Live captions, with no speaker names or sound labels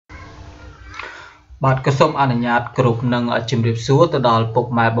បាទក៏សូមអនុញ្ញាតគ្រប់នឹងជំរាបសួរទៅដល់ពុក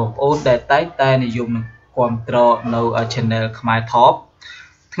ម៉ែបងប្អូនដែលតែនិយមនឹងគ្រប់គ្រងនៅ channel ខ្មែរ Top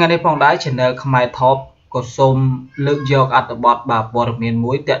ថ្ងៃនេះផងដែរ channel ខ្មែរ Top ក៏សូមលើកយកអត្ថបទបាទព័ត៌មាន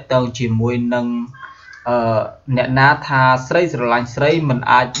មួយតាក់ទងជាមួយនឹងអ្នកណាថាស្រីស្រឡាញ់ស្រីមិន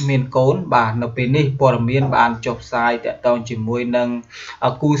អាចមានកូនបាទនៅពេលនេះព័ត៌មានបានចុះផ្សាយតាក់ទងជាមួយនឹង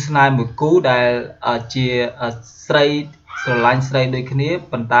គូស្នេហ៍មួយគូដែលជាស្រីស្រឡាញ់ស្រីដូចគ្នា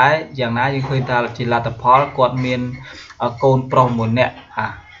ប៉ុន្តែយ៉ាងណាយើងឃើញថាជាលទ្ធផលគាត់មានកូនប្រុសម្នាក់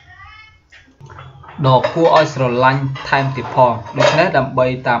ដ៏គួរឲ្យស្រឡាញ់ថែមទៀតផងដូច្នេះដើម្បី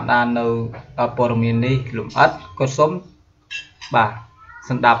តាមដាននៅព័ត៌មាននេះលម្អិតក៏សូមបាទ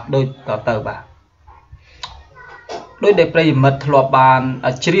ស្ដាប់ដូចតទៅបាទដោយដែលប្រិយមិត្តធ្លាប់បាន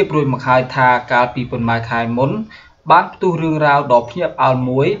ជ្រាបរួចមកហើយថាកាលពីប៉ុន្មានខែមុនបានផ្ទុះរឿងរ៉ាវដ៏ភ្ញាក់ផ្អើល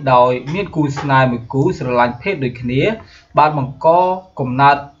មួយដោយមានគូស្នេហ៍មួយគូស្រឡាញ់ភេទដូចគ្នាបានបង្កកំ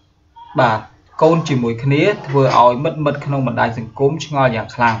ណើតបាទកូនជាមួយគ្នាធ្វើឲ្យមិត្តក្នុងបណ្ដាញសង្គមឆ្ងល់យ៉ាង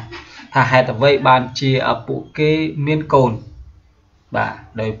ខ្លាំងថាហេតុអ្វីបានជាពួកគេមានកូនបាទ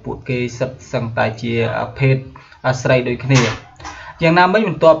ដោយពួកគេសិតសឹងតែជាភេទស្រីដូចគ្នាយ៉ាងណាមិញ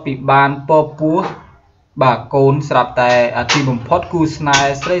បន្ទាប់ពីបានពពោះបាទកូនស្រាប់តែទីបំផុតគូស្នេ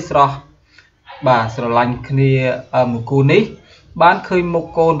ហ៍ស្រីស្រស់បាទស្រឡាញ់គ្នាមួយគូនេះបានឃើញមុខ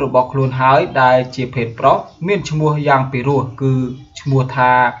កូនរបស់ខ្លួនហើយដែលជាភេទប្រុសមានឈ្មោះយ៉ាងពិរោះគឺឈ្មោះ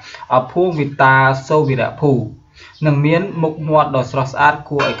ថាភួងវិតាសូវីរៈភូនិងមានមុខមាត់ដ៏ស្រស់ស្អាត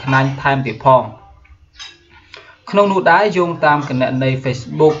គួរឲ្យខ្នាញ់ថែមទៀតផងក្នុងនោះដែរយោងតាមគណនី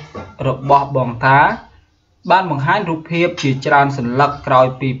Facebook របស់បងតាបានបង្ហាញរូបភាពជាច្រើនសន្លឹកក្រោយ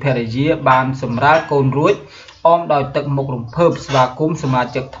ពីភរិយាបានសម្រាលកូនរួចអមដោយទឹកមុខរំភើបស្វាគមន៍សមា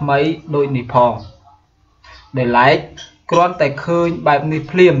ជិកថ្មីដូចនេះផងដែលឡែកគ្រាន់តែឃើញបែបនេះ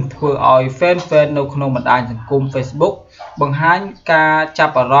ភ្លាមធ្វើឲ្យ fan នៅក្នុងបណ្ដាញសង្គម Facebook បង្ហាញការចា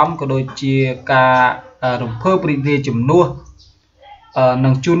ប់អារម្មណ៍ក៏ដូចជាការរំភើបរីករាយជំនួសនឹ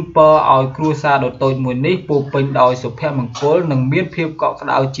ងជូនពរឲ្យគ្រួសារដ៏តូចមួយនេះពោពេញដោយសុភមង្គលនិងមានភាពកក់ក្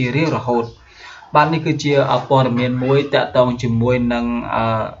ដៅជារៀងរហូតបាទនេះគឺជាព័ត៌មានមួយតាក់ទងជាមួយនឹង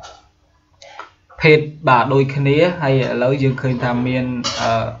ភេទបាទដូចគ្នាហើយឥឡូវយើងឃើញថាមាន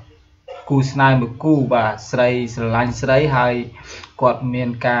គូស្នេហ៍មួយគូបាទស្រីស្រឡាញ់ស្រីហើយគាត់មាន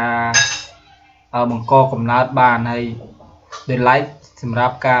ការបង្កកំណើតបានហើយដោយឡែកសម្រា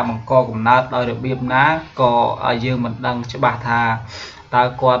ប់ការបង្កកំណើតដោយរបៀបណាក៏យើងមិនដឹងច្បាស់ថាតើ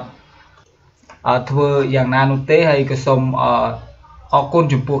គាត់ធ្វើយ៉ាងណានោះទេហើយក៏សូមអរគុណ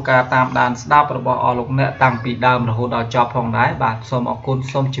ចំពោះការតាមដានស្ដាប់របស់អស់លោកអ្នកតាំងពីដើមរហូតដល់ចប់ផងដែរបាទសូមអរគុណ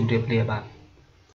សូមជម្រាបលាបាទ